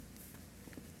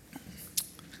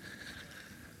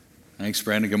Thanks,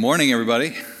 Brandon. Good morning,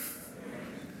 everybody.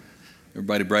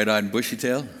 Everybody bright-eyed and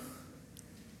bushy-tailed?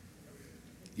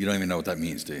 You don't even know what that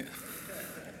means, do you?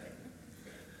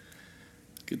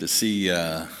 Good to see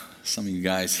some of you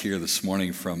guys here this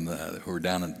morning who are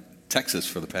down in Texas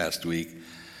for the past week.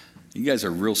 You guys are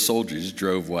real soldiers. You just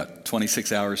drove,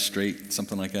 26 hours straight,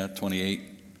 something like that, 28?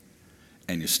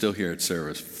 And you're still here at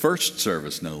service. First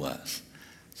service, no less.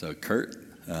 So Kurt,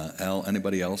 Al,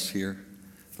 anybody else here?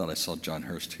 I thought I saw John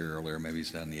Hurst here earlier. Maybe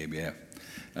he's down in the ABF.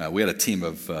 We had a team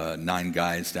of 9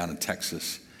 guys down in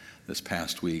Texas this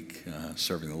past week,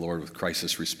 serving the Lord with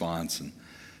crisis response and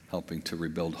helping to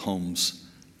rebuild homes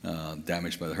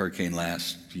damaged by the hurricane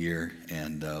last year.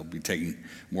 And we'll be taking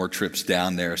more trips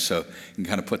down there. So you can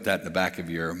kind of put that in the back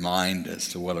of your mind as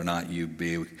to whether or not you'd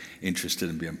be interested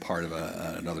in being part of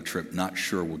another trip. Not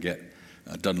sure we'll get,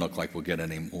 doesn't look like we'll get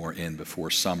any more in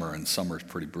before summer, and summer is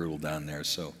pretty brutal down there.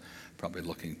 So probably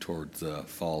looking towards the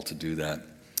fall to do that.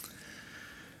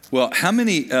 Well, how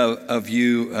many of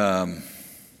you are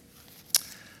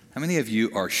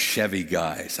Chevy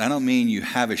guys? I don't mean you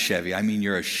have a Chevy. I mean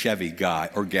you're a Chevy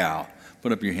guy or gal.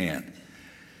 Put up your hand.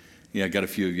 Yeah, I got a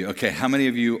few of you. Okay, how many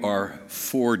of you are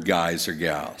Ford guys or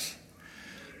gals?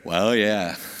 Well,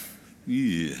 yeah.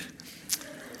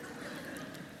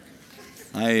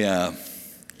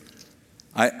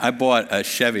 I bought a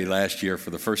Chevy last year for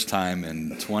the first time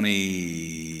in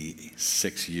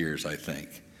 26 years, I think.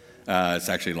 It's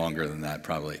actually longer than that,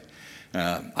 probably.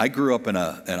 I grew up in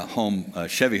a home, a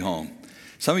Chevy home.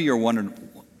 Some of you are wondering,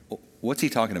 what's he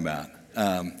talking about?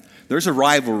 There's a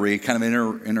rivalry, kind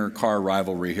of inter-car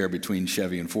rivalry here between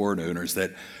Chevy and Ford owners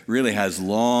that really has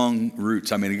long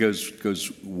roots. I mean, it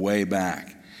goes way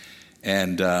back.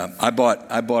 And I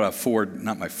bought a Ford,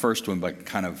 not my first one, but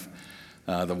kind of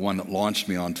the one that launched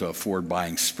me onto a Ford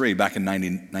buying spree back in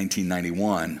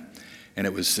 1991. And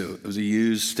it was a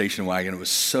used station wagon. It was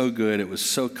so good. It was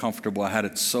so comfortable. I had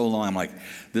it so long. I'm like,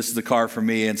 this is the car for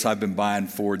me. And so I've been buying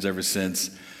Fords ever since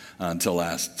until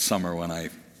last summer when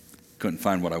I couldn't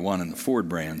find what I wanted in the Ford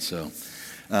brand. So,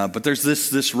 but there's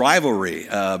this rivalry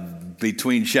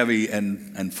between Chevy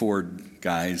and Ford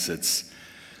guys.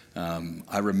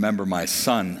 I remember my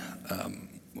son,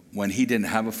 when he didn't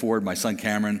have a Ford, my son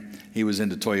Cameron, he was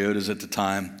into Toyotas at the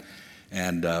time.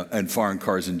 And foreign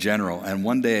cars in general. And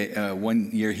one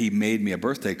year he made me a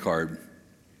birthday card,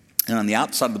 and on the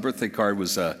outside of the birthday card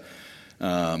was the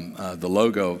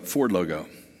logo, Ford logo.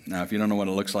 Now, if you don't know what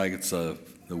it looks like, it's the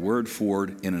word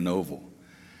Ford in an oval.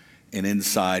 And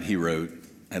inside he wrote,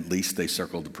 "At least they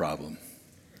circled the problem."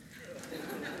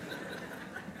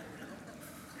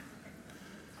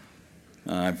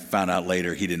 I found out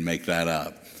later he didn't make that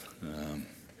up.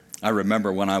 I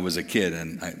remember when I was a kid,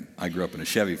 and I grew up in a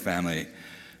Chevy family,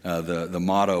 the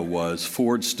motto was,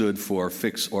 Ford stood for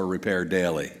fix or repair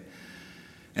daily.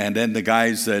 And then the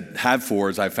guys that have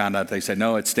Fords, I found out they said,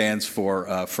 no, it stands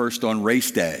for first on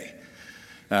race day.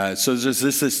 So there's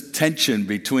this tension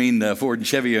between the Ford and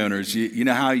Chevy owners. You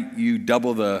know how you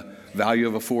double the value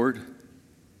of a Ford?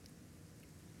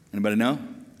 Anybody know?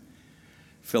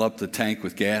 Fill up the tank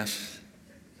with gas.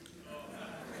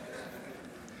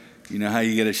 You know how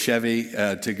you get a Chevy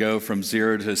to go from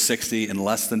 0 to 60 in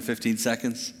less than 15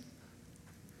 seconds?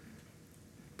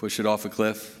 Push it off a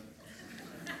cliff.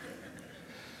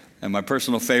 And my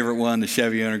personal favorite one, the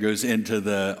Chevy owner goes into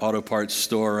the auto parts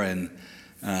store and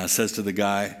says to the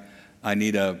guy, I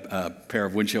need a pair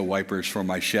of windshield wipers for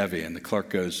my Chevy. And the clerk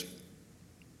goes,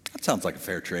 that sounds like a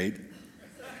fair trade.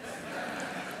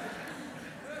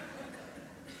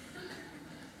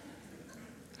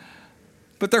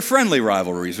 But they're friendly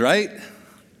rivalries, right?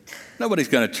 Nobody's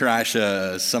going to trash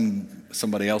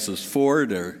somebody else's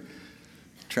Ford or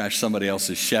trash somebody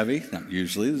else's Chevy. Not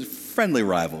usually. There's friendly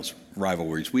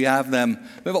rivalries. We have them.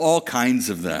 We have all kinds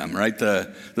of them, right?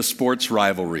 The sports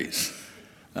rivalries.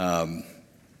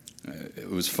 It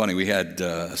was funny. We had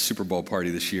a Super Bowl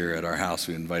party this year at our house.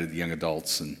 We invited the young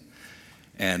adults,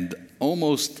 and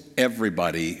almost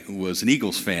everybody was an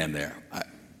Eagles fan there.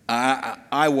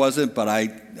 I wasn't, but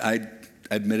I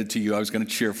admitted to you I was going to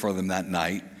cheer for them that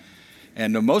night.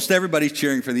 And most everybody's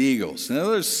cheering for the Eagles.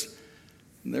 Now,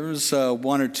 there was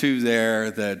 1 or 2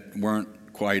 there that weren't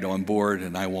quite on board,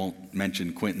 and I won't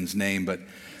mention Quentin's name, but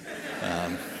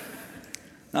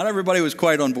not everybody was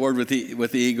quite on board with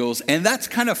the Eagles. And that's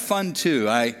kind of fun, too.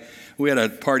 We had a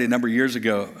party a number of years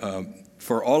ago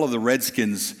for all of the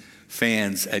Redskins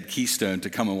fans at Keystone to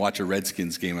come and watch a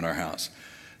Redskins game in our house.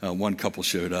 One couple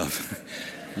showed up.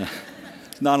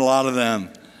 Not a lot of them.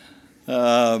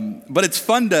 But it's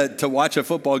fun to watch a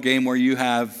football game where you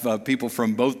have people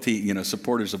from both teams,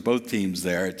 supporters of both teams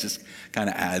there. It just kind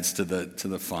of adds to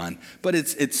the fun. But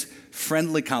it's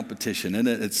friendly competition, and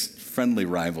it's friendly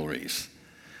rivalries.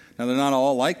 Now, they're not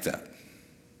all like that.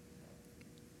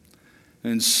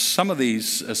 And some of the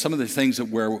things that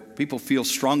where people feel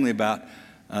strongly about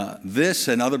this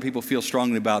and other people feel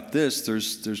strongly about this,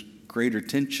 there's greater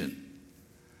tension.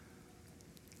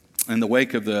 In the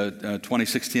wake of the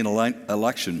 2016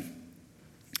 election,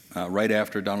 right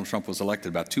after Donald Trump was elected,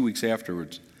 about 2 weeks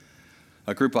afterwards,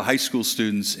 a group of high school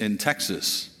students in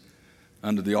Texas,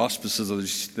 under the auspices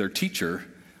of their teacher,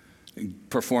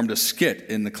 performed a skit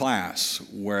in the class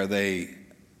where they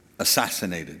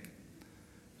assassinated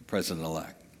the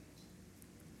president-elect.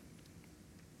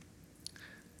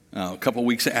 A couple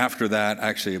weeks after that,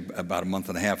 actually about a month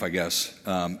and a half, I guess,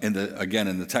 in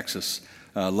the Texas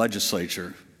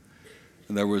legislature,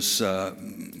 there was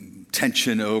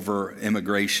tension over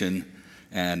immigration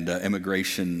and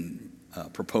immigration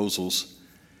proposals.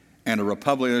 And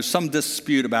there's some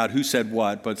dispute about who said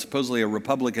what, but supposedly a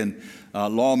Republican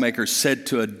lawmaker said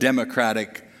to a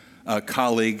Democratic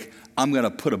colleague, "I'm going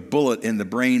to put a bullet in the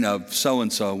brain of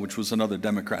so-and-so," which was another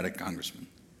Democratic congressman.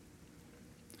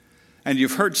 And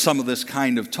you've heard some of this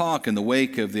kind of talk in the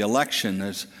wake of the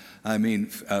election.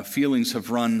 Feelings have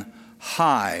run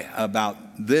high about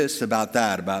this, about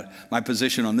that, about my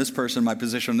position on this person, my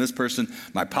position on this person,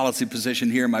 my policy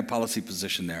position here, my policy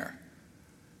position there.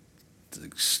 To the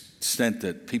extent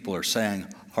that people are saying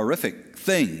horrific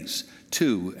things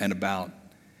to and about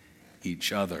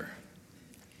each other.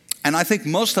 And I think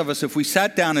most of us, if we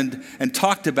sat down and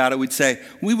talked about it, we'd say,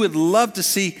 we would love to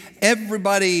see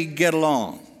everybody get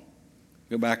along.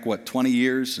 Go back, 20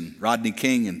 years, and Rodney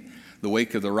King, in the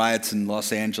wake of the riots in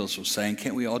Los Angeles, was saying,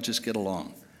 can't we all just get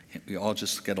along? Can't we all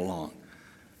just get along?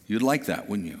 You'd like that,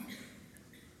 wouldn't you?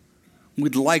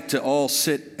 We'd like to all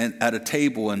sit at a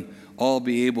table and all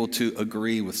be able to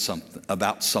agree with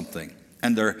about something.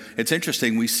 And it's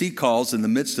interesting, we see calls in the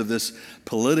midst of this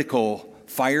political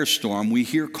firestorm. We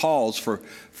hear calls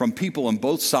from people on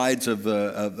both sides of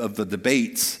the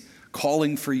debates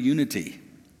calling for unity.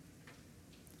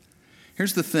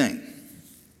 Here's the thing.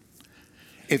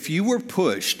 If you were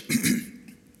pushed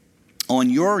on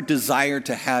your desire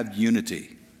to have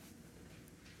unity,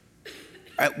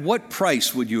 at what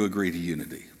price would you agree to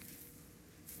unity?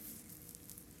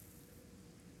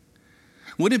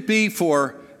 Would it be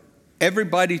for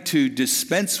everybody to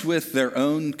dispense with their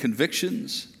own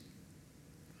convictions?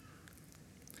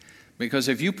 Because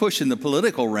if you push in the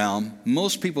political realm,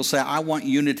 most people say, I want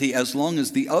unity as long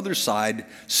as the other side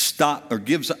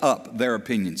gives up their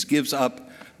opinions, gives up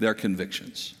their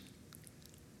convictions.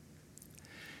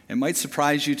 It might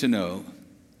surprise you to know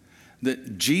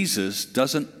that Jesus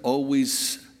doesn't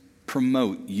always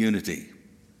promote unity.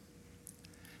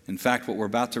 In fact, what we're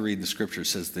about to read in the scripture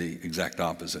says the exact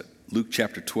opposite. Luke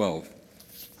chapter 12,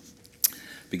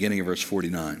 beginning of verse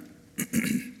 49.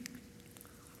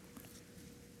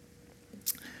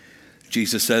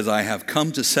 Jesus says, I have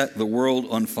come to set the world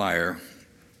on fire,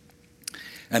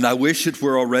 and I wish it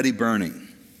were already burning.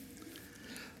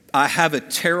 I have a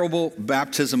terrible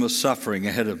baptism of suffering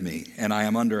ahead of me, and I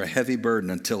am under a heavy burden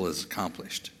until it is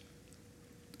accomplished.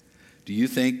 Do you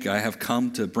think I have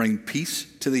come to bring peace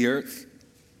to the earth?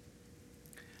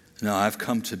 No, I've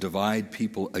come to divide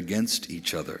people against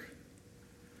each other.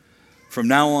 From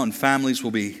now on, families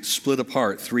will be split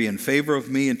apart, 3 in favor of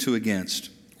me and 2 against,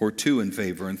 or 2 in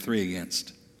favor and 3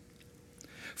 against.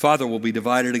 Father will be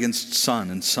divided against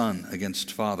son, and son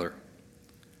against father.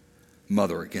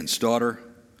 Mother against daughter,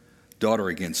 daughter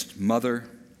against mother,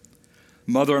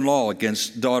 mother-in-law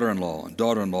against daughter-in-law, and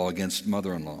daughter-in-law against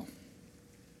mother-in-law.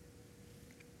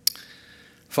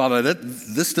 Father,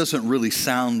 this doesn't really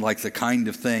sound like the kind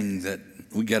of thing that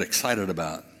we get excited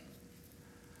about.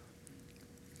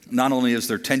 Not only is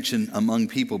there tension among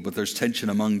people, but there's tension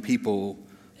among people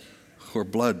who are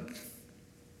blood,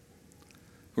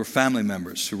 who are family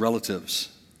members, who are relatives.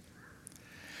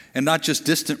 And not just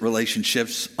distant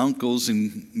relationships, uncles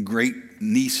and great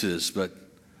nieces, but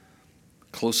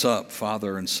close up,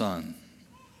 father and son,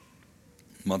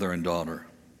 mother and daughter.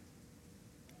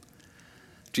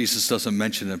 Jesus doesn't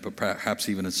mention it, but perhaps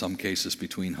even in some cases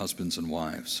between husbands and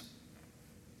wives.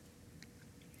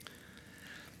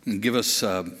 And give us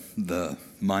the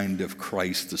mind of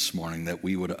Christ this morning, that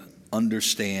we would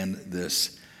understand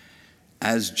this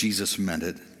as Jesus meant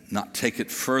it, not take it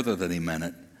further than he meant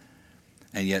it,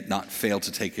 and yet not fail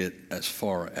to take it as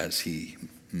far as he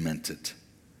meant it.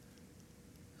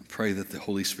 I pray that the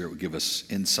Holy Spirit would give us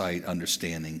insight,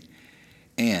 understanding,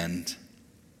 and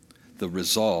the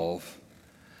resolve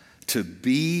to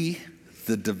be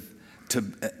to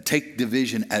take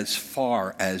division as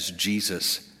far as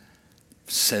Jesus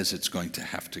says it's going to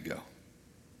have to go,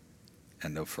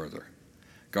 and no further.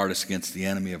 Guard us against the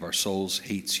enemy of our souls,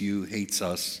 hates you, hates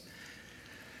us,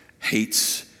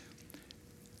 hates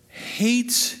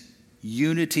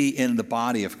unity in the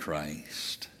body of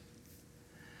Christ,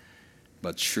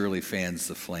 but surely fans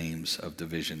the flames of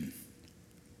division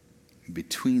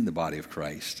between the body of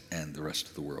Christ and the rest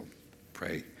of the world.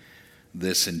 Pray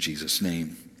this in Jesus'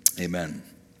 name. Amen.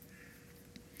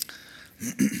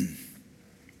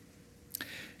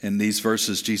 In these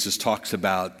verses, Jesus talks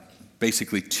about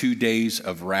basically 2 days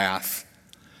of wrath,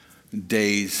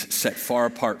 days set far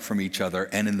apart from each other,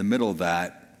 and in the middle of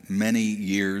that, many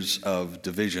years of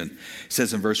division. It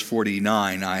says in verse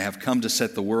 49, I have come to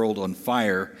set the world on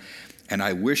fire, and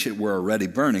I wish it were already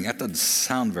burning. That doesn't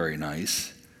sound very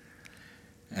nice.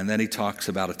 And then he talks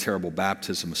about a terrible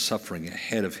baptism of suffering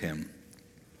ahead of him.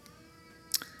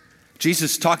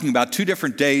 Jesus is talking about 2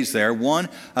 different days there. One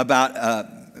about,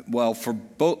 for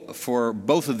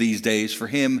both of these days, for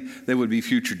him, they would be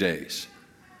future days.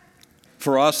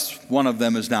 For us, one of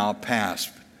them is now past.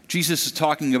 Jesus is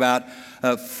talking about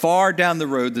far down the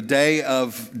road, the day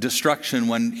of destruction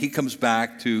when he comes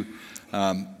back to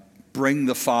bring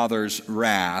the Father's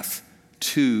wrath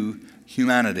to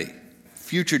humanity.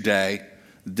 Future day,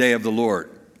 the day of the Lord,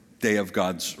 day of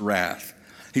God's wrath.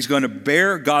 He's going to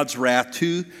bear God's wrath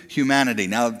to humanity.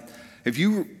 Now, if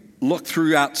you look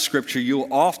throughout Scripture, you'll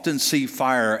often see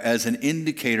fire as an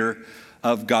indicator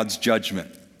of God's judgment.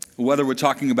 Whether we're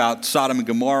talking about Sodom and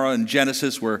Gomorrah in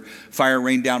Genesis, where fire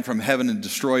rained down from heaven and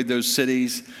destroyed those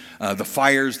cities, the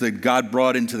fires that God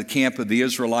brought into the camp of the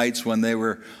Israelites when they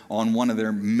were on one of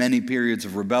their many periods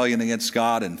of rebellion against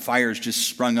God, and fires just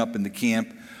sprung up in the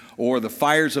camp, or the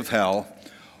fires of hell,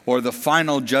 or the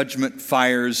final judgment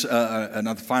fires,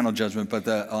 not the final judgment, but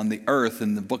on the earth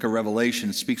in the book of Revelation,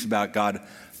 it speaks about God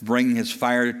bringing his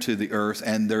fire to the earth,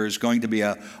 and there's going to be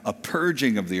a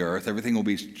purging of the earth. Everything will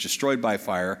be destroyed by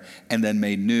fire and then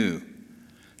made new.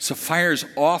 So fire is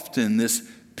often this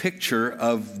picture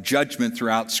of judgment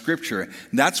throughout Scripture.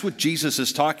 And that's what Jesus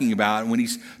is talking about when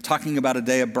he's talking about a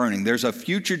day of burning. There's a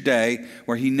future day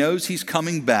where he knows he's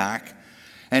coming back,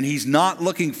 and he's not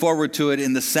looking forward to it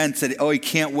in the sense that, he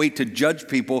can't wait to judge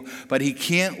people, but he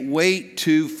can't wait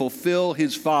to fulfill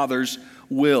his Father's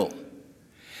will.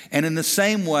 And in the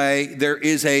same way, there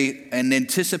is an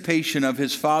anticipation of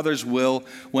his Father's will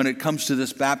when it comes to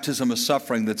this baptism of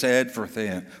suffering that's ahead for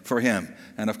him.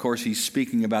 And of course, he's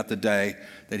speaking about the day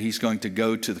that he's going to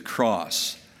go to the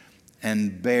cross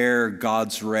and bear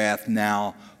God's wrath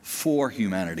now for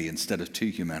humanity instead of to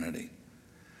humanity.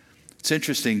 It's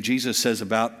interesting, Jesus says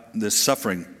about this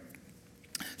suffering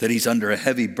that he's under a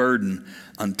heavy burden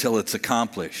until it's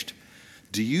accomplished.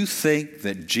 Do you think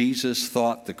that Jesus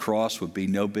thought the cross would be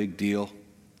no big deal?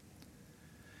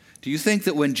 Do you think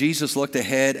that when Jesus looked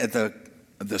ahead at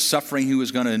the suffering he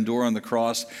was going to endure on the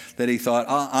cross, that he thought,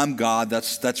 I'm God,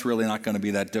 that's really not going to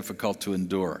be that difficult to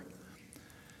endure?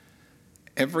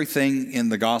 Everything in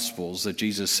the Gospels that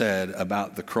Jesus said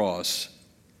about the cross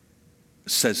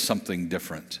says something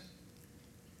different.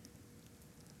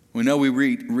 We know we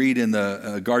read in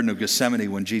the Garden of Gethsemane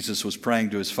when Jesus was praying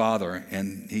to his Father,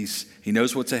 and he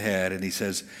knows what's ahead, and he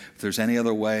says, if there's any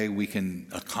other way we can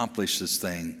accomplish this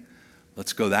thing,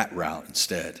 let's go that route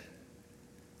instead.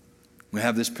 We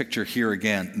have this picture here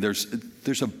again.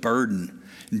 There's a burden.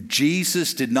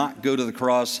 Jesus did not go to the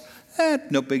cross,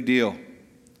 no big deal.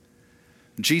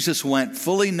 Jesus went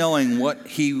fully knowing what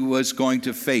he was going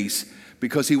to face,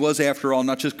 because he was, after all,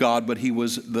 not just God, but he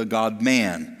was the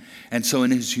God-man. And so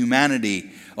in his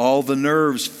humanity, all the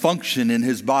nerves function in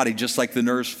his body just like the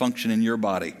nerves function in your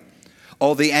body.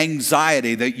 All the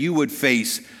anxiety that you would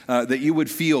face, that you would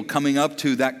feel coming up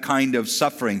to that kind of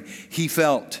suffering, he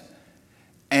felt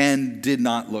and did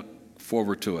not look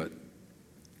forward to it.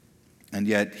 And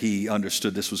yet he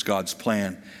understood this was God's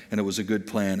plan, and it was a good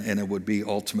plan, and it would be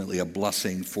ultimately a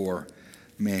blessing for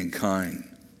mankind.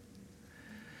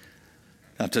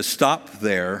 Now, to stop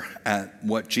there at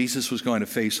what Jesus was going to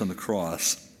face on the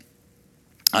cross,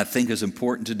 I think is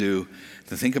important to do,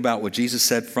 to think about what Jesus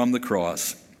said from the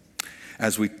cross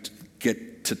as we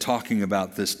get to talking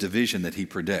about this division that he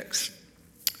predicts.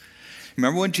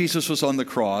 Remember when Jesus was on the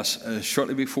cross,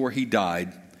 shortly before he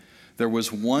died, there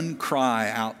was one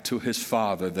cry out to his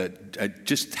Father that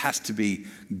just has to be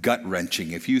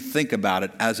gut-wrenching. If you think about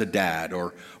it as a dad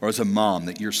or as a mom,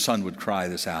 that your son would cry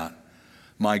this out.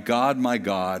 My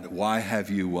God, why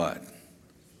have you what?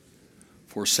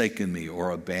 Forsaken me or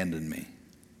abandoned me?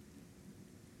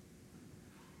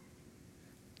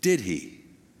 Did he?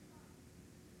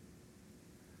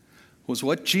 Was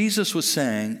what Jesus was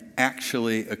saying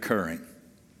actually occurring?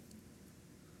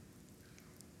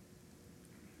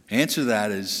 Answer to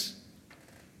that is,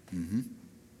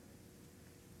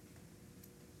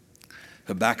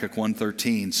 Habakkuk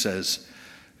 1:13 says,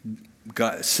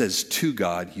 God says to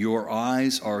God, your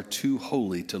eyes are too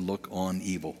holy to look on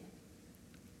evil.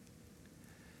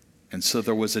 And so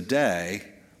there was a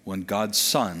day when God's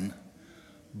Son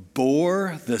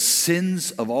bore the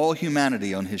sins of all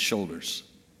humanity on his shoulders,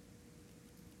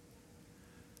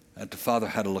 that the Father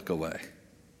had to look away.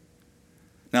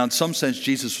 Now, in some sense,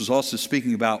 Jesus was also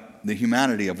speaking about the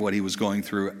humanity of what he was going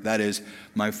through. That is,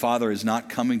 my Father is not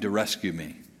coming to rescue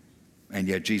me. And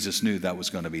yet Jesus knew that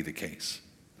was going to be the case.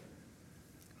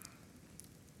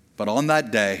 But on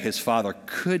that day, his Father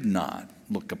could not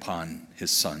look upon his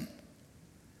Son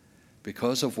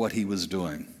because of what he was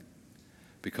doing,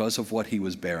 because of what he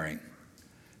was bearing,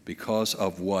 because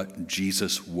of what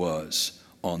Jesus was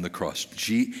on the cross.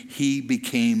 He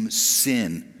became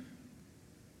sin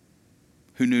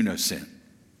who knew no sin.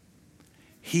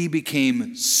 He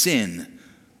became sin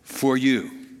for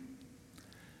you.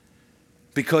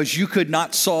 Because you could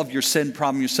not solve your sin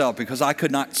problem yourself, because I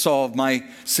could not solve my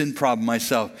sin problem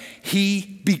myself.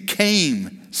 He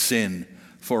became sin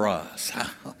for us.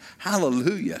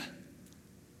 Hallelujah.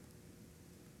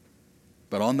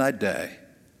 But on that day,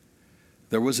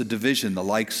 there was a division the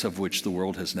likes of which the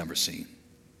world has never seen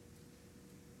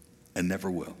and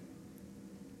never will.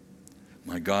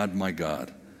 My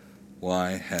God,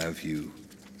 why have you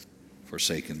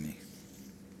forsaken me?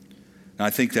 Now, I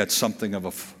think that's something of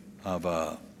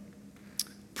a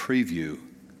preview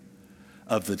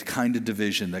of the kind of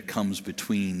division that comes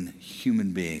between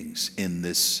human beings in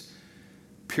this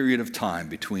period of time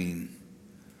between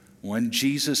when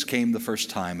Jesus came the first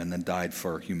time and then died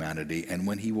for humanity, and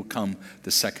when he will come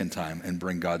the second time and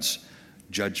bring God's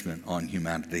judgment on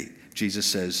humanity. Jesus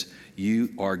says,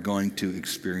 you are going to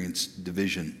experience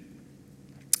division.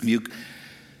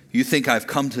 You think I've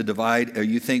come to divide, or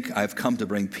you think I've come to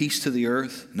bring peace to the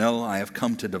earth? No, I have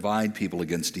come to divide people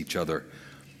against each other.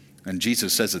 And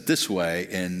Jesus says it this way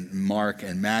in Mark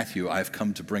and Matthew, I've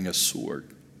come to bring a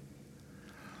sword.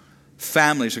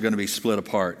 Families are going to be split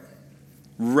apart.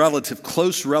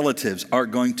 Close relatives are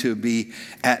going to be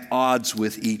at odds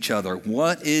with each other.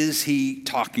 What is he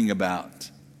talking about?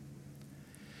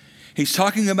 He's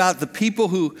talking about the people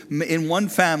who, in one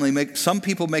family, some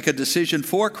people make a decision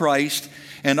for Christ,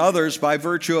 and others, by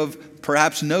virtue of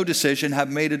perhaps no decision, have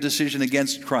made a decision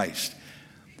against Christ.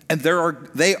 And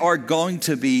they are going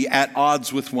to be at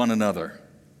odds with one another.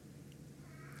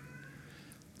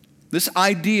 This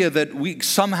idea that we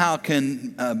somehow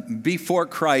can be for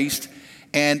Christ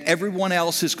and everyone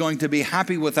else is going to be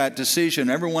happy with that decision,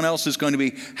 everyone else is going to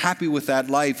be happy with that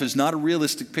life, is not a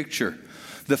realistic picture.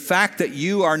 The fact that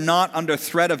you are not under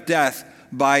threat of death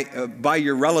by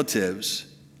your relatives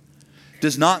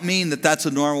does not mean that that's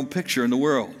a normal picture in the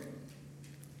world.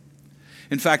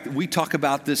 In fact, we talk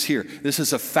about this here. This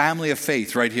is a family of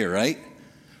faith right here, right?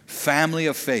 Family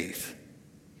of faith.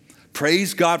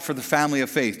 Praise God for the family of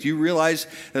faith. Do you realize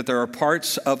that there are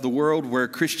parts of the world where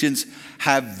Christians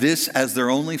have this as their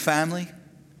only family?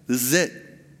 This is it.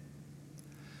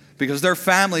 Because their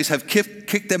families have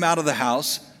kicked them out of the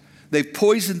house. They've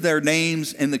poisoned their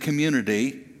names in the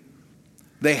community.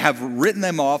 They have written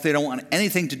them off. They don't want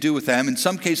anything to do with them. In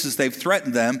some cases, they've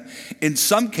threatened them. In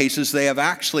some cases, they have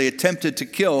actually attempted to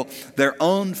kill their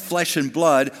own flesh and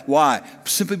blood. Why?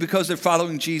 Simply because they're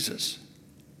following Jesus.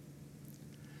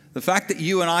 The fact that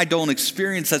you and I don't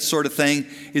experience that sort of thing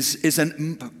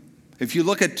if you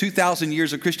look at 2,000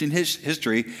 years of Christian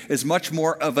history, is much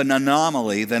more of an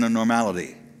anomaly than a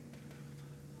normality.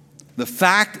 The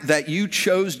fact that you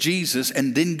chose Jesus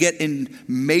and didn't get in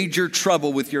major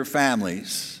trouble with your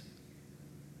families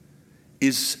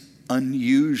is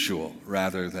unusual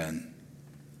rather than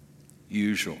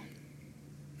usual.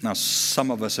 Now, some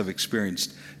of us have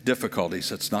experienced difficulties.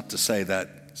 That's not to say that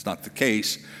it's not the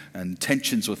case. And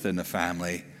tensions within the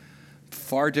family,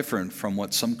 far different from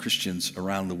what some Christians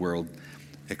around the world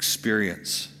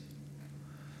experience.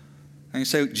 And you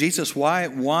say, Jesus,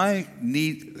 why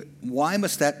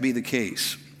must that be the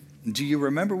case? Do you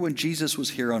remember when Jesus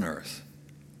was here on earth?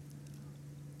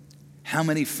 How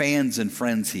many fans and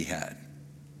friends he had?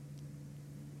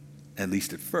 At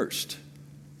least at first.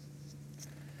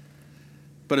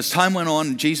 But as time went on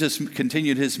and Jesus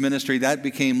continued his ministry, that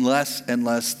became less and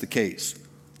less the case.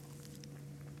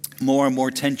 More and more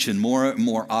tension, more and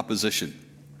more opposition.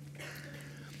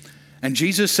 And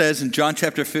Jesus says in John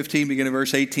chapter 15, beginning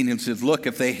verse 18, he says, look,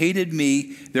 if they hated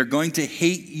me, they're going to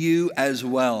hate you as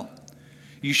well.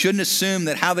 You shouldn't assume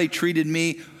that how they treated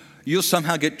me you'll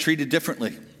somehow get treated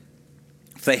differently.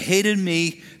 If they hated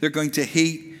me, they're going to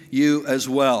hate you as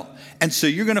well. And so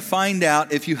you're going to find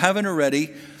out, if you haven't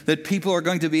already, that people are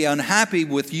going to be unhappy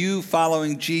with you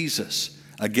following Jesus.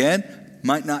 Again,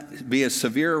 might not be as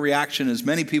severe a reaction as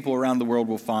many people around the world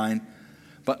will find,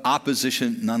 but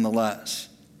opposition nonetheless.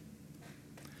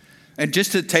 And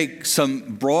just to take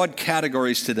some broad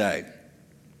categories today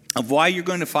of why you're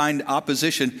going to find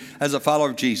opposition as a follower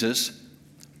of Jesus,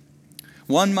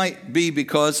 one might be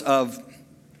because of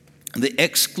the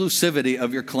exclusivity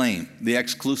of your claim, the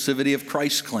exclusivity of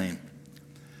Christ's claim.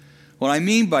 What I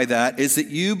mean by that is that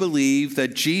you believe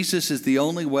that Jesus is the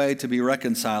only way to be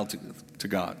reconciled to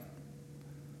God.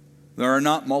 There are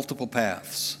not multiple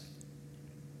paths.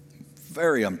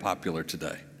 Very unpopular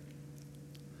today.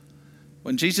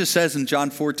 When Jesus says in John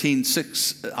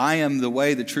 14:6, I am the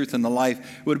way, the truth, and the life,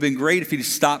 it would have been great if he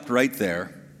stopped right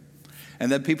there.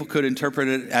 And then people could interpret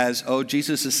it as, oh,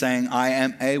 Jesus is saying, I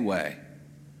am a way.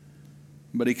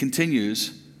 But he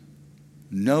continues,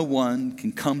 no one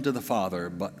can come to the Father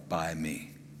but by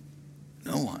me.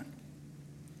 No one.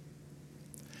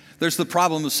 There's the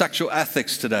problem of sexual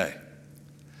ethics today.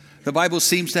 The Bible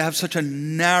seems to have such a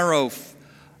narrow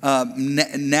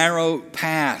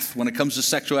path when it comes to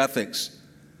sexual ethics.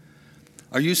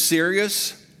 Are you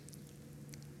serious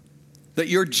that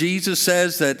your Jesus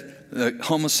says that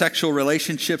homosexual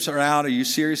relationships are out? Are you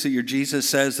serious that your Jesus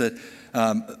says that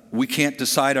we can't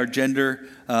decide our gender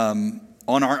on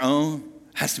our own?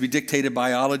 Has to be dictated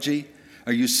biology?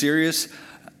 Are you serious?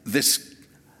 This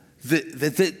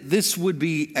would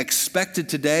be expected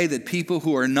today, that people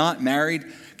who are not married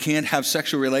can't have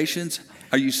sexual relations?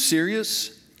 Are you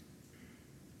serious?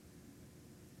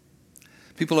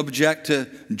 People object to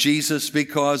Jesus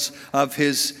because of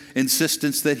his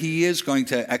insistence that he is going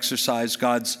to exercise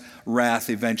God's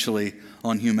wrath eventually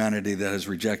on humanity that has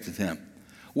rejected him.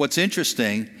 What's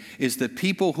interesting is that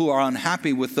people who are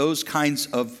unhappy with those kinds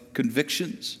of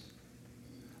convictions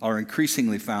are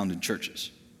increasingly found in churches.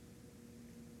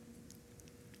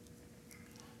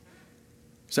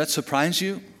 Does that surprise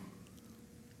you?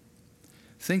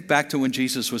 Think back to when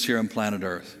Jesus was here on planet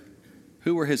Earth.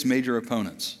 Who were his major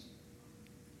opponents?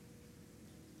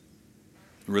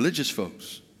 Religious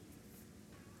folks.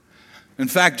 In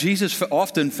fact, Jesus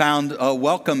often found a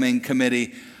welcoming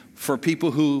committee for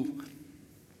people who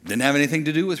didn't have anything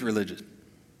to do with religion.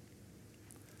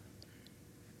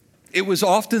 It was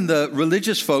often the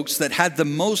religious folks that had the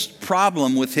most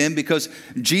problem with him, because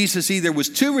Jesus either was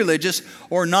too religious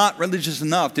or not religious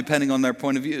enough, depending on their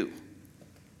point of view.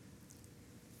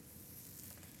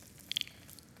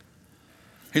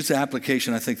 Here's the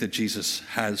application I think that Jesus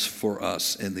has for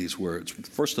us in these words.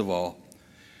 First of all,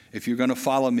 if you're going to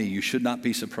follow me, you should not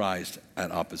be surprised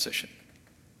at opposition.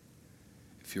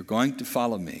 If you're going to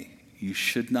follow me, you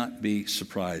should not be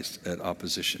surprised at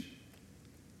opposition.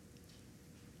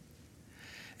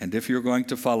 And if you're going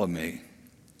to follow me,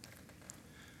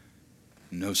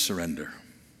 no surrender.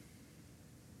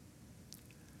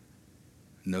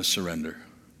 No surrender.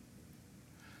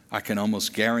 I can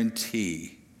almost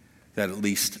guarantee that at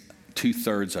least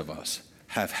 2/3 of us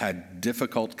have had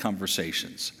difficult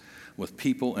conversations with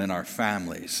people in our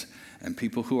families and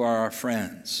people who are our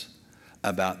friends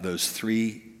about those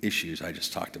 3 issues I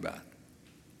just talked about.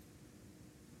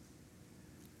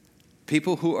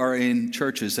 People who are in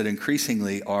churches that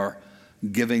increasingly are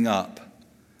giving up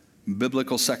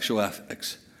biblical sexual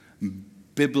ethics,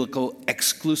 biblical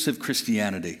exclusive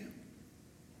Christianity,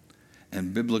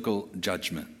 and biblical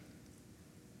judgment.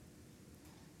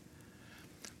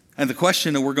 And the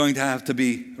question that we're going to have to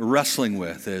be wrestling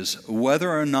with is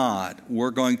whether or not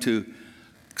we're going to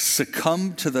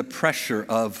succumb to the pressure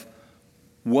of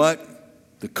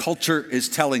what the culture is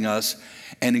telling us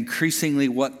and increasingly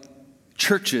what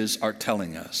churches are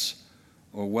telling us,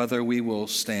 or whether we will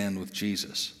stand with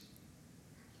Jesus.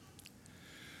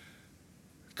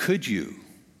 Could you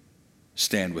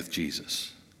stand with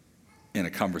Jesus in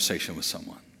a conversation with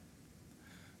someone?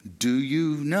 Do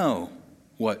you know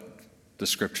what the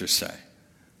scriptures say?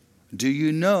 Do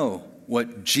you know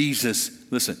what Jesus,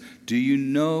 listen, do you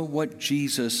know what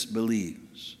Jesus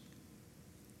believes?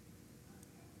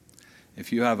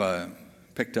 If you have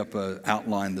picked up an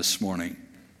outline this morning,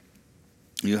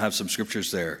 you have some scriptures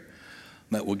there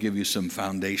that will give you some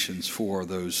foundations for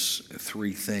those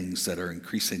 3 things that are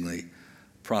increasingly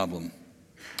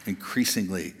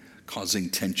causing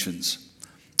tensions.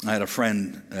 I had a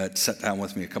friend that sat down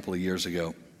with me a couple of years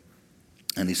ago,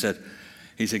 and he said,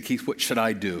 Keith, what should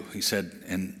I do? He said,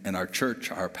 in our church,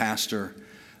 our pastor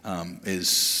is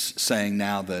saying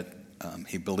now that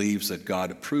he believes that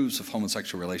God approves of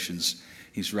homosexual relations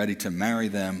He's ready to marry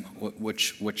them.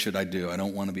 What should I do? I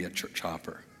don't want to be a church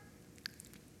hopper.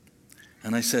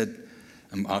 And I said,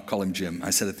 I'll call him Jim. I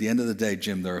said, at the end of the day,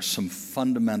 Jim, there are some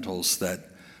fundamentals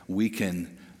that we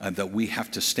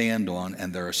have to stand on,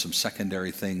 and there are some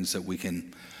secondary things that we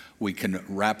can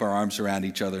wrap our arms around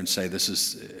each other and say,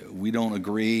 we don't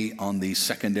agree on these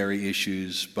secondary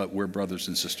issues, but we're brothers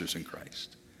and sisters in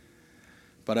Christ.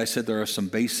 But I said there are some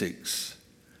basics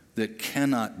that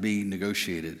cannot be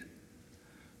negotiated.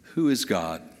 Who is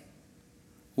God?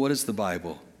 What is the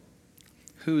Bible?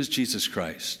 Who is Jesus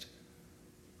Christ?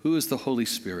 Who is the Holy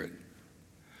Spirit?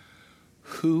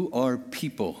 Who are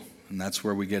people? And that's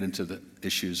where we get into the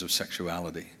issues of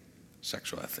sexuality,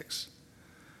 sexual ethics.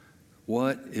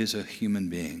 What is a human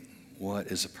being? What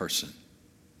is a person?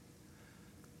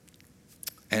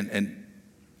 And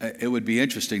it would be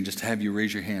interesting just to have you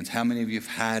raise your hands. How many of you have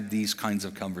had these kinds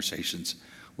of conversations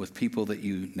with people that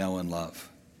you know and love?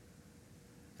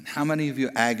 And how many of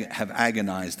you have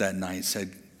agonized that night,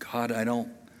 said, God,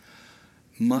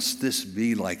 must this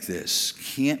be like this?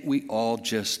 Can't we all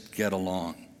just get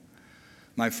along?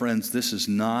 My friends, this is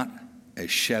not a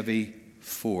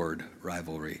Chevy-Ford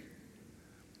rivalry.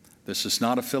 This is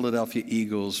not a Philadelphia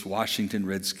Eagles, Washington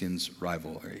Redskins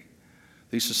rivalry.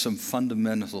 These are some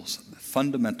fundamentals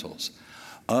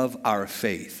of our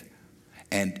faith.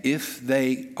 And if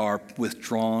they are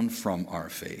withdrawn from our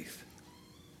faith,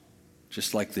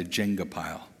 just like the Jenga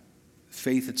pile,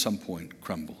 faith at some point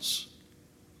crumbles.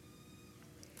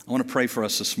 I want to pray for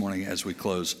us this morning as we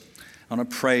close. I want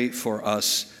to pray for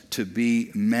us to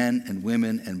be men and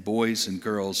women and boys and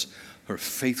girls who are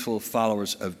faithful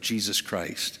followers of Jesus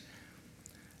Christ.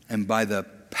 And by the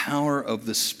power of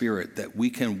the Spirit, that we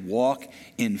can walk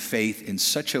in faith in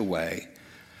such a way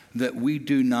that we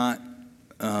do not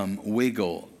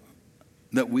wiggle,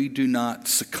 that we do not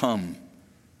succumb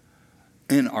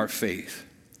in our faith,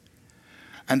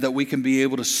 and that we can be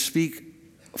able to speak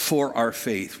for our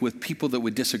faith with people that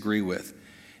we disagree with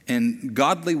in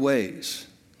godly ways.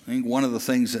 I think one of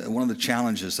the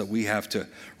challenges that we have to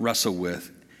wrestle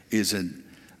with is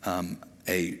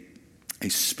a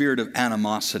spirit of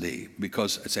animosity,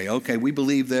 because I say, okay, we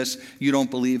believe this, you don't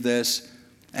believe this,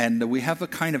 and we have a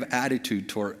kind of attitude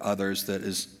toward others that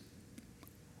is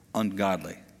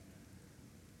ungodly.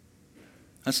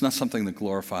 That's not something that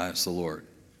glorifies the Lord.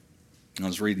 I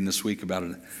was reading this week about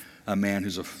a man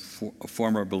who's a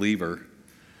former believer,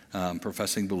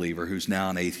 professing believer, who's now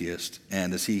an atheist.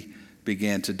 And as he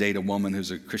began to date a woman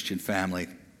who's a Christian family,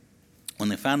 when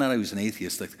they found out he was an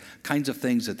atheist, the kinds of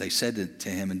things that they said to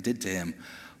him and did to him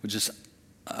were just,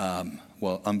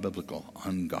 unbiblical,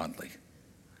 ungodly.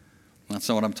 That's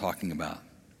not what I'm talking about.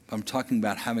 I'm talking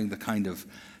about having the kind of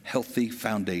healthy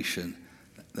foundation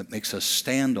that makes us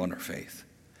stand on our faith,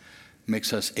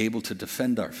 makes us able to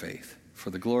defend our faith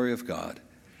for the glory of God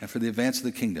and for the advance of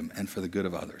the kingdom and for the good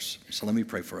of others. So let me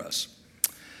pray for us.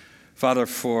 Father,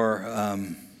 for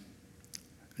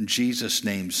Jesus'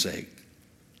 name's sake,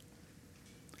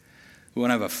 we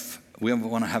want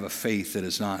to have a faith that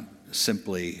is not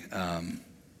simply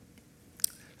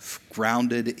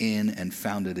grounded in and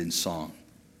founded in song.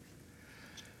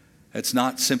 It's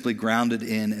not simply grounded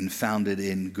in and founded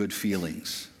in good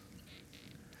feelings,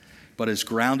 but is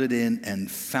grounded in and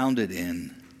founded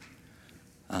in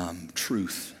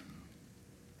truth.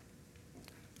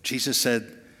 Jesus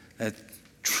said that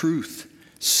truth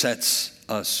sets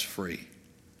us free.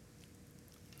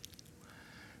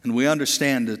 And we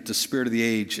understand that the spirit of the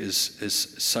age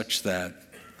is such that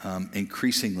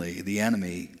increasingly the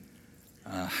enemy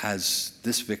has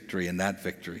this victory and that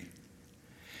victory,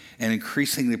 and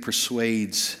increasingly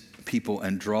persuades people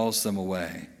and draws them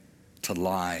away to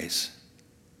lies.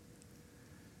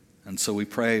 And so we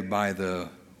pray by the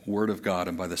Word of God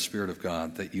and by the Spirit of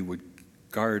God that you would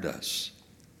guard us,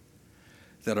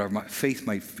 that our faith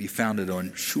might be founded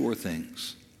on sure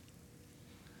things,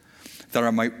 that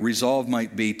our resolve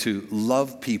might be to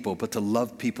love people, but to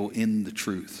love people in the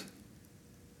truth.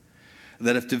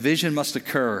 That if division must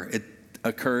occur, it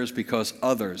occurs because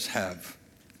others have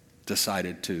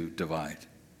decided to divide.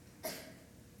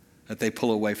 That they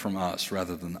pull away from us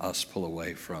rather than us pull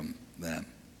away from them.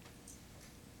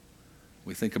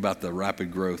 We think about the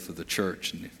rapid growth of the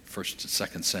church in the first and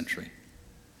second century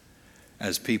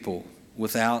as people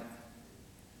without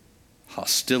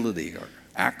hostility or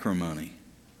acrimony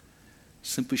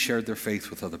simply shared their faith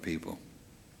with other people.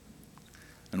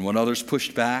 And when others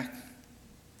pushed back,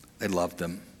 they loved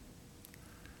them.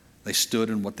 They stood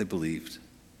in what they believed.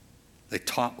 They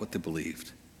taught what they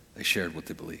believed. They shared what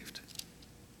they believed.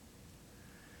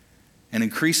 And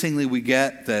increasingly we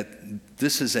get that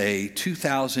this is a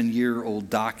 2,000-year-old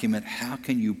document. How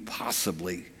can you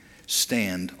possibly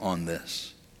stand on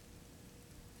this?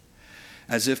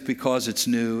 As if because it's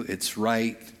new, it's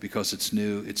right, because it's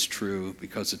new, it's true,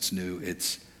 because it's new,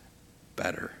 it's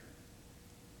better.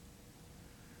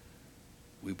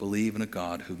 We believe in a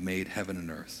God who made heaven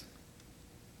and earth.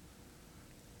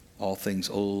 All things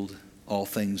old, all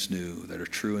things new that are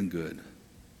true and good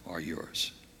are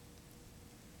yours.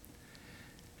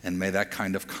 And may that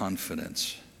kind of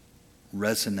confidence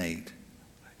resonate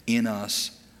in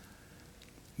us,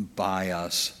 by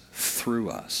us, through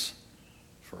us,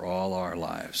 for all our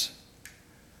lives,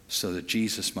 so that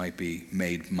Jesus might be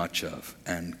made much of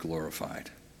and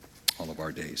glorified all of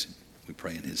our days. We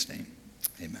pray in his name.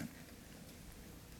 Amen.